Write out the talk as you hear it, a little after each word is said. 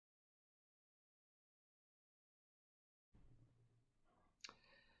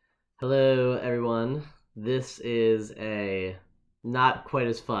Hello, everyone. This is a not quite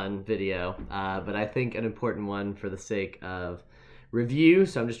as fun video, but I think an important one for the sake of review.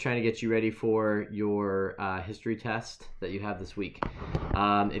 So I'm just trying to get you ready for your history test that you have this week.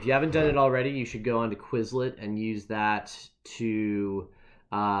 If you haven't done it already, you should go on to Quizlet and use that to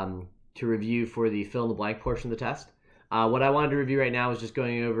review for the fill in the blank portion of the test. What I wanted to review right now is just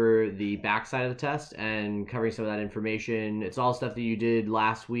going over the back side of the test and covering some of that information. It's all stuff that you did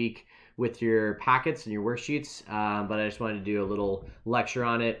last week with your packets and your worksheets, but I just wanted to do a little lecture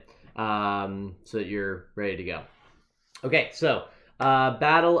on it so that you're ready to go. Okay, so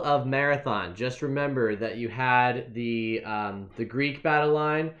Battle of Marathon. Just remember that you had the Greek battle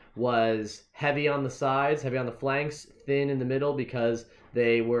line was heavy on the sides, heavy on the flanks, thin in the middle because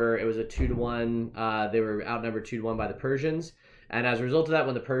it was a 2-to-1. They were outnumbered 2-to-1 by the Persians, and as a result of that,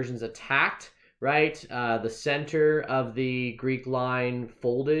 when the Persians attacked, right, the center of the Greek line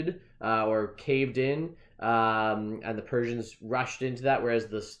folded or caved in, and the Persians rushed into that, whereas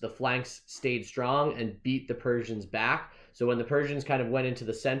the flanks stayed strong and beat the Persians back. So when the Persians kind of went into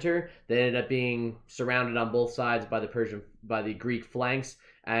the center, they ended up being surrounded on both sides by the Greek flanks,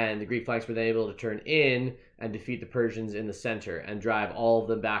 and the Greek flanks were then able to turn in and defeat the Persians in the center and drive all of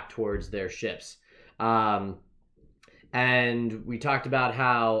them back towards their ships. And we talked about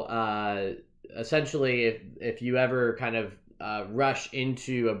how essentially if you ever kind of rush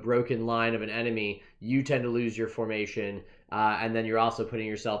into a broken line of an enemy, you tend to lose your formation, and then you're also putting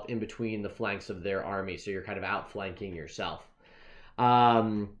yourself in between the flanks of their army, so you're kind of outflanking yourself.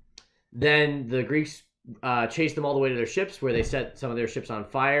 Then the Greeks chased them all the way to their ships, where they set some of their ships on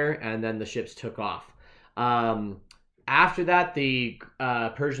fire, and then the ships took off. After that, the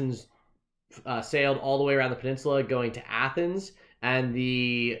Persians sailed all the way around the peninsula, going to Athens, and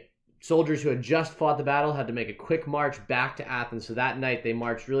the soldiers who had just fought the battle had to make a quick march back to Athens. So that night they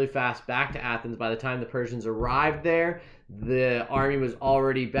marched really fast back to Athens. By the time the Persians arrived there, the army was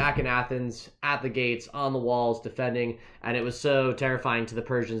already back in Athens, at the gates, on the walls, defending, and it was so terrifying to the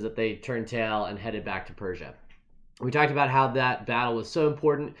Persians that they turned tail and headed back to Persia. We talked about how that battle was so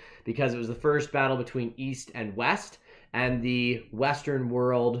important because it was the first battle between East and West, and the Western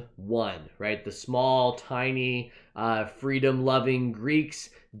world won, right? The small, tiny, freedom-loving Greeks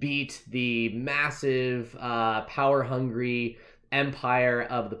beat the massive, power-hungry empire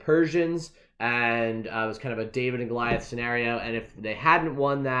of the Persians, and it was kind of a David and Goliath scenario, and if they hadn't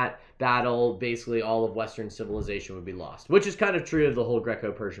won that battle, basically all of Western civilization would be lost, which is kind of true of the whole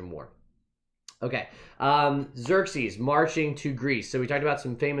Greco-Persian War. Okay, Xerxes marching to Greece. So we talked about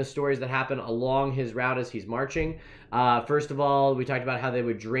some famous stories that happen along his route as he's marching. First of all, we talked about how they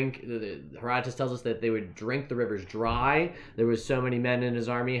would drink. Herodotus tells us that they would drink the rivers dry. There was so many men in his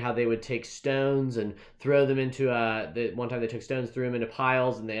army, how they would take stones and throw them into one time they took stones, threw them into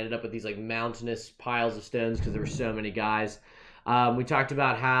piles, and they ended up with these like mountainous piles of stones because there were so many guys. We talked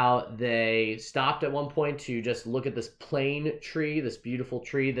about how they stopped at one point to just look at this plane tree, this beautiful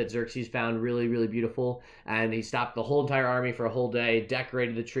tree that Xerxes found really, really beautiful. And he stopped the whole entire army for a whole day,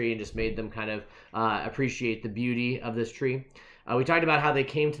 decorated the tree, and just made them kind of appreciate the beauty of this tree. We talked about how they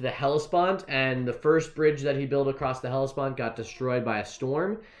came to the Hellespont, and the first bridge that he built across the Hellespont got destroyed by a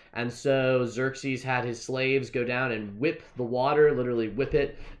storm. And so Xerxes had his slaves go down and whip the water, literally whip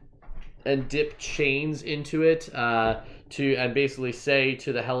it, and dip chains into it and basically say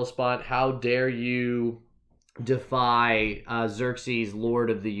to the Hellespont, how dare you defy Xerxes,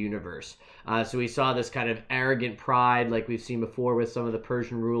 Lord of the universe. So we saw this kind of arrogant pride like we've seen before with some of the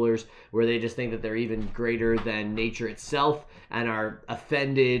Persian rulers, where they just think that they're even greater than nature itself and are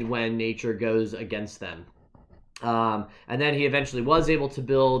offended when nature goes against them. And then he eventually was able to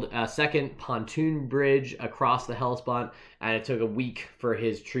build a second pontoon bridge across the Hellespont, and it took a week for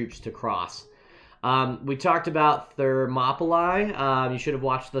his troops to cross. We talked about Thermopylae. You should have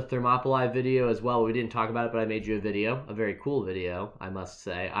watched the Thermopylae video as well. We didn't talk about it, but I made you a video, a very cool video, I must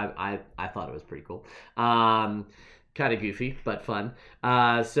say. I thought it was pretty cool. Kind of goofy, but fun.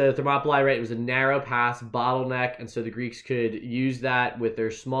 So Thermopylae, right, it was a narrow pass, bottleneck, and so the Greeks could use that with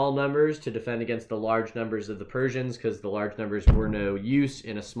their small numbers to defend against the large numbers of the Persians, because the large numbers were no use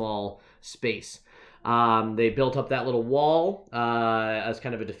in a small space. They built up that little wall as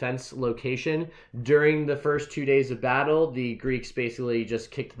kind of a defense location. During the first 2 days of battle, the Greeks basically just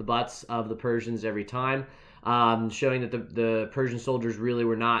kicked the butts of the Persians every time. Showing that the Persian soldiers really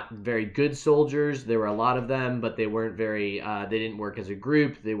were not very good soldiers. There were a lot of them, but they weren't very, they didn't work as a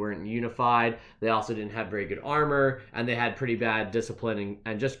group. They weren't unified. They also didn't have very good armor, and they had pretty bad discipline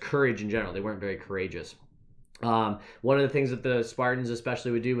and just courage in general. They weren't very courageous. One of the things that the Spartans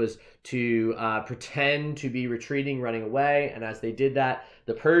especially would do was to pretend to be retreating, running away. And as they did that,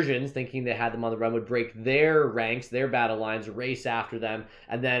 the Persians, thinking they had them on the run, would break their ranks, their battle lines, race after them.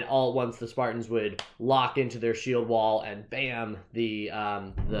 And then all at once, the Spartans would lock into their shield wall, and bam, the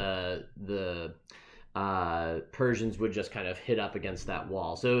Persians would just kind of hit up against that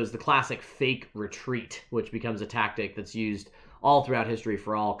wall. So it was the classic fake retreat, which becomes a tactic that's used all throughout history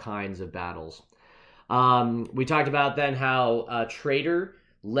for all kinds of battles. We talked about then how a traitor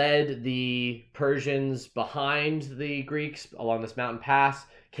led the Persians behind the Greeks along this mountain pass,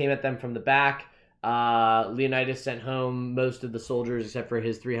 came at them from the back. Leonidas sent home most of the soldiers except for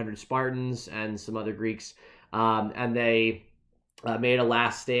his 300 Spartans and some other Greeks, and they made a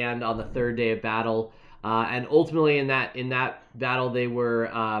last stand on the third day of battle. And ultimately, in that battle, they were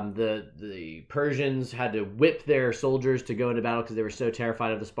the Persians had to whip their soldiers to go into battle because they were so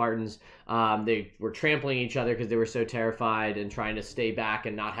terrified of the Spartans. They were trampling each other because they were so terrified and trying to stay back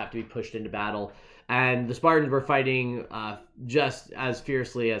and not have to be pushed into battle. And the Spartans were fighting just as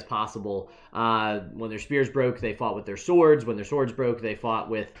fiercely as possible. When their spears broke, they fought with their swords. When their swords broke, they fought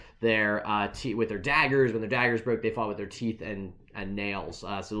with their with their daggers. When their daggers broke, they fought with their teeth and nails.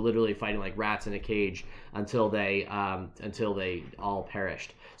 So literally fighting like rats in a cage until they all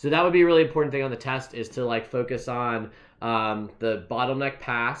perished. So that would be a really important thing on the test, is to like focus on the bottleneck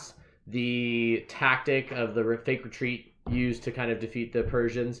pass, the tactic of the fake retreat used to kind of defeat the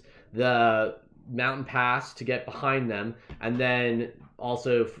Persians, the mountain pass to get behind them, and then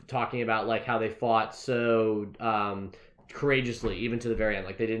also talking about like how they fought so courageously even to the very end.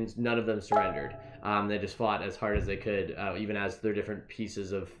 Like none of them surrendered. They just fought as hard as they could, even as their different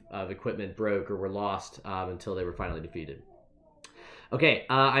pieces of equipment broke or were lost, until they were finally defeated. Okay,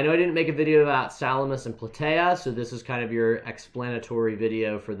 I know I didn't make a video about Salamis and Plataea, so this is kind of your explanatory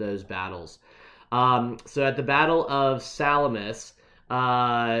video for those battles. So at the Battle of Salamis,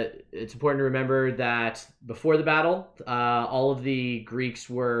 it's important to remember that before the battle, all of the Greeks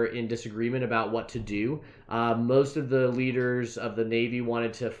were in disagreement about what to do. Most of the leaders of the navy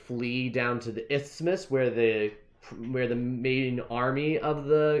wanted to flee down to the isthmus where the main army of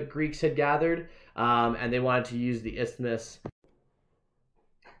the Greeks had gathered, and they wanted to use the isthmus.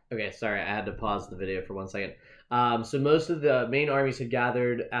 Okay, sorry, I had to pause the video for 1 second. So most of the main armies had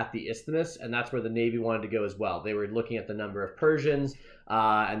gathered at the isthmus, and that's where the navy wanted to go as well. They were looking at the number of Persians,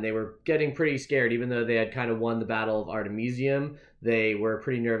 and they were getting pretty scared. Even though they had kind of won the Battle of Artemisium, they were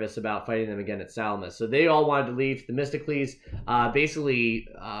pretty nervous about fighting them again at Salamis. So they all wanted to leave. Themistocles basically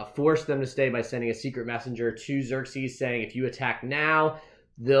forced them to stay by sending a secret messenger to Xerxes saying, if you attack now,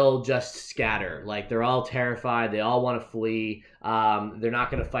 they'll just scatter. Like, they're all terrified. They all want to flee. They're not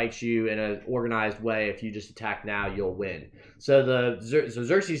going to fight you in an organized way. If you just attack now, you'll win. So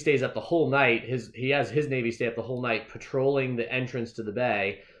Xerxes stays up the whole night. He has his navy stay up the whole night patrolling the entrance to the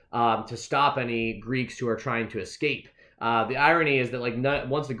bay to stop any Greeks who are trying to escape. The irony is that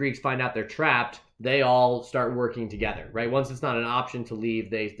once the Greeks find out they're trapped, they all start working together, right? Once it's not an option to leave,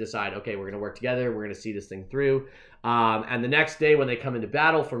 they decide, okay, we're going to work together. We're going to see this thing through. And the next day when they come into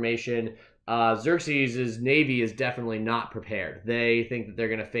battle formation, Xerxes' navy is definitely not prepared. They think that they're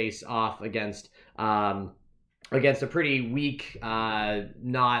going to face off against a pretty weak,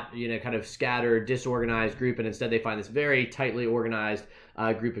 not, kind of scattered, disorganized group. And instead they find this very tightly organized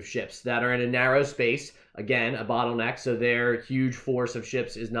group of ships that are in a narrow space. Again, a bottleneck. So their huge force of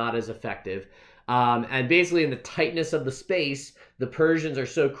ships is not as effective. And basically in the tightness of the space, the Persians are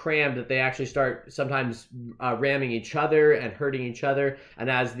so crammed that they actually start sometimes ramming each other and hurting each other. And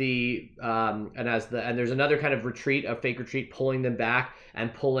there's another kind of retreat, a fake retreat, pulling them back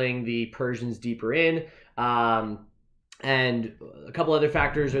and pulling the Persians deeper in. And a couple other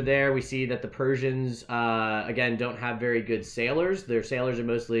factors are there. We see that the Persians, again, don't have very good sailors. Their sailors are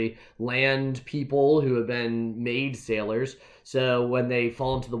mostly land people who have been made sailors. So when they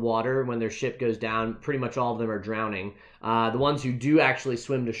fall into the water, when their ship goes down, pretty much all of them are drowning. The ones who do actually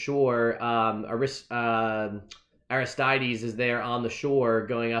swim to shore, Aristides is there on the shore,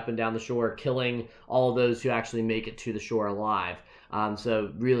 going up and down the shore, killing all of those who actually make it to the shore alive.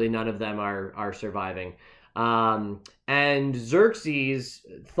 So really none of them are surviving. And Xerxes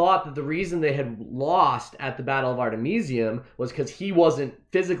thought that the reason they had lost at the Battle of Artemisium was because he wasn't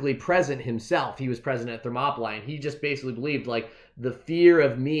physically present himself. He was present at Thermopylae, and he just basically believed, the fear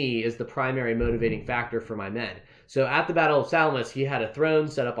of me is the primary motivating factor for my men. So at the Battle of Salamis, he had a throne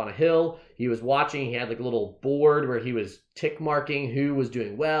set up on a hill. He was watching. He had a little board where he was tick marking who was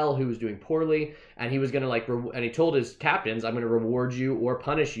doing well, who was doing poorly, and he was going to and he told his captains, I'm going to reward you or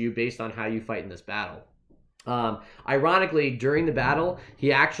punish you based on how you fight in this battle. Ironically, during the battle,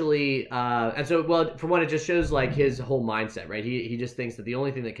 he actually, and so, well, for one, it just shows like his whole mindset, right? He just thinks that the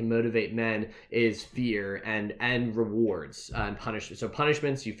only thing that can motivate men is fear and rewards and punishment. So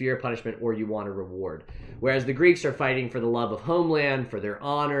punishments, you fear a punishment or you want a reward. Whereas the Greeks are fighting for the love of homeland, for their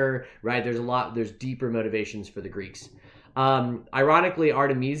honor, right? There's deeper motivations for the Greeks. Ironically,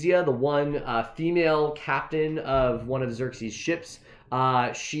 Artemisia, the one female captain of one of Xerxes' ships,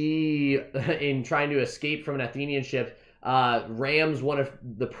 she, in trying to escape from an Athenian ship, rams one of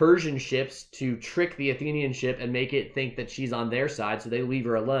the Persian ships to trick the Athenian ship and make it think that she's on their side, so they leave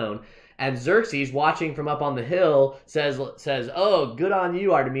her alone. And Xerxes, watching from up on the hill, says, "Oh, good on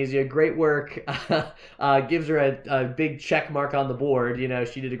you, Artemisia, great work." Gives her a big check mark on the board. You know,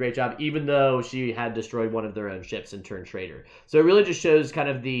 she did a great job, even though she had destroyed one of their own ships and turned traitor. So it really just shows kind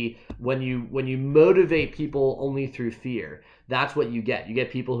of when you motivate people only through fear, that's what you get. You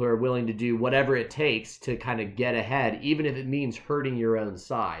get people who are willing to do whatever it takes to kind of get ahead, even if it means hurting your own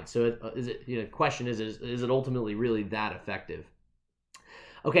side. So question is it ultimately really that effective?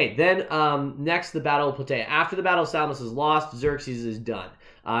 Okay, then next, the Battle of Plataea. After the Battle of Salamis is lost, Xerxes is done.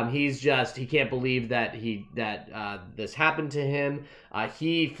 He can't believe that this happened to him.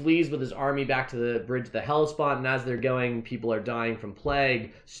 He flees with his army back to the bridge of the Hellespont, and as they're going, people are dying from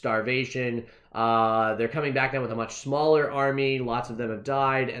plague, starvation. They're coming back now with a much smaller army. Lots of them have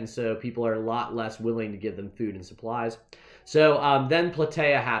died, and so people are a lot less willing to give them food and supplies. So then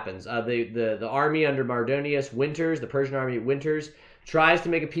Plataea happens. The army under Mardonius winters, the Persian army winters, tries to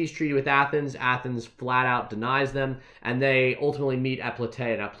make a peace treaty with Athens. Athens flat out denies them, and they ultimately meet at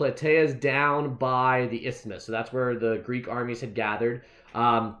Plataea. Now, Plataea is down by the isthmus, so that's where the Greek armies had gathered.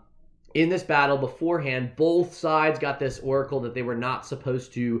 In this battle beforehand, both sides got this oracle that they were not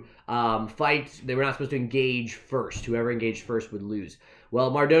supposed to fight. They were not supposed to engage first. Whoever engaged first would lose. Well,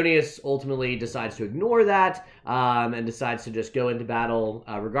 Mardonius ultimately decides to ignore that and decides to just go into battle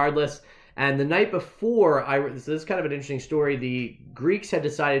regardless. And the night before, this is kind of an interesting story, the Greeks had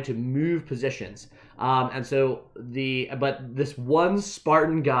decided to move positions. But this one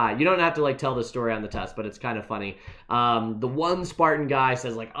Spartan guy, you don't have to tell this story on the test, but it's kind of funny. The one Spartan guy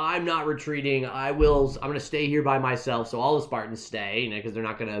says I'm not retreating. I'm going to stay here by myself. So all the Spartans stay, because they're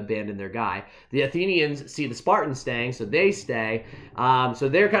not going to abandon their guy. The Athenians see the Spartans staying, so they stay. So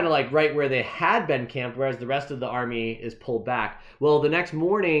they're kind of right where they had been camped, whereas the rest of the army is pulled back. Well, the next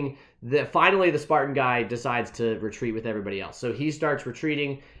morning, finally the Spartan guy decides to retreat with everybody else. So he starts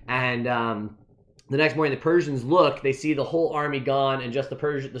retreating, and the next morning the Persians look, they see the whole army gone and just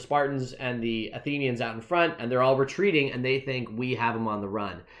the Spartans and the Athenians out in front, and they're all retreating, and they think we have them on the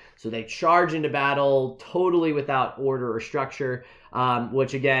run. So they charge into battle totally without order or structure,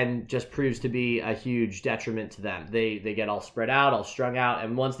 which again just proves to be a huge detriment to them. They get all spread out, all strung out,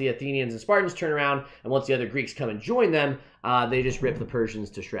 and once the Athenians and Spartans turn around, and once the other Greeks come and join them, they just rip the Persians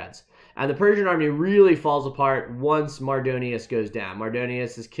to shreds. And the Persian army really falls apart once Mardonius goes down.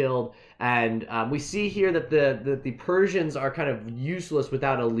 Mardonius is killed, and we see here that the Persians are kind of useless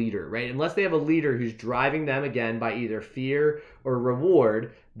without a leader, right? Unless they have a leader who's driving them, again, by either fear or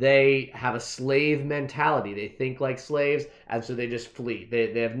reward, they have a slave mentality. They think like slaves, and so they just flee.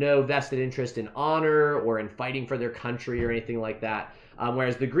 They have no vested interest in honor or in fighting for their country or anything like that.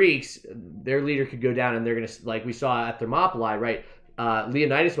 Whereas the Greeks, their leader could go down, and they're going to, like we saw at Thermopylae, right?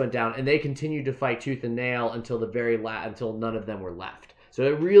 Leonidas went down, and they continued to fight tooth and nail until until none of them were left. So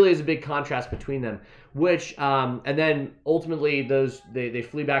it really is a big contrast between them. Which and then ultimately they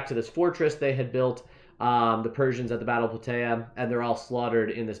flee back to this fortress they had built. The Persians at the Battle of Plataea, and they're all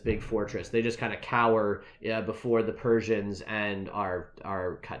slaughtered in this big fortress. They just kind of cower before the Persians and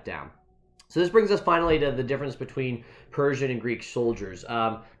are cut down. So this brings us finally to the difference between Persian and Greek soldiers.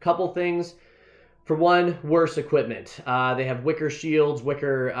 Couple things. For one, worse equipment. They have wicker shields,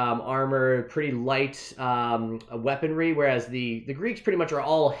 wicker armor, pretty light weaponry, whereas the Greeks pretty much are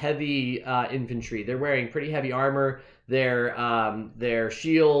all heavy infantry. They're wearing pretty heavy armor. Their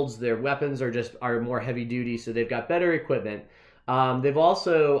shields, their weapons are more heavy duty, so they've got better equipment.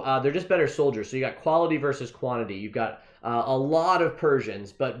 They're just better soldiers. So you got quality versus quantity. You've got a lot of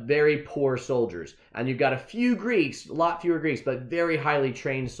Persians, but very poor soldiers, and you've got a lot fewer Greeks, but very highly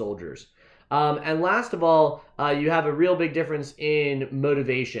trained soldiers. And last of all, you have a real big difference in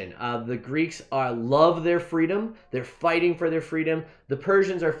motivation. The Greeks love their freedom. They're fighting for their freedom. The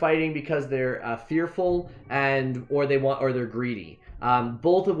Persians are fighting because they're fearful or they're greedy.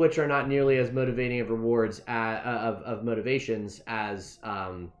 Both of which are not nearly as motivating of rewards of motivations as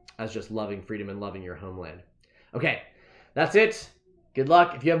just loving freedom and loving your homeland. Okay, that's it. Good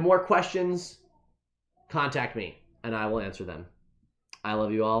luck. If you have more questions, contact me and I will answer them. I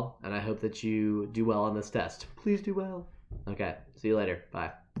love you all, and I hope that you do well on this test. Please do well. Okay, see you later.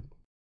 Bye.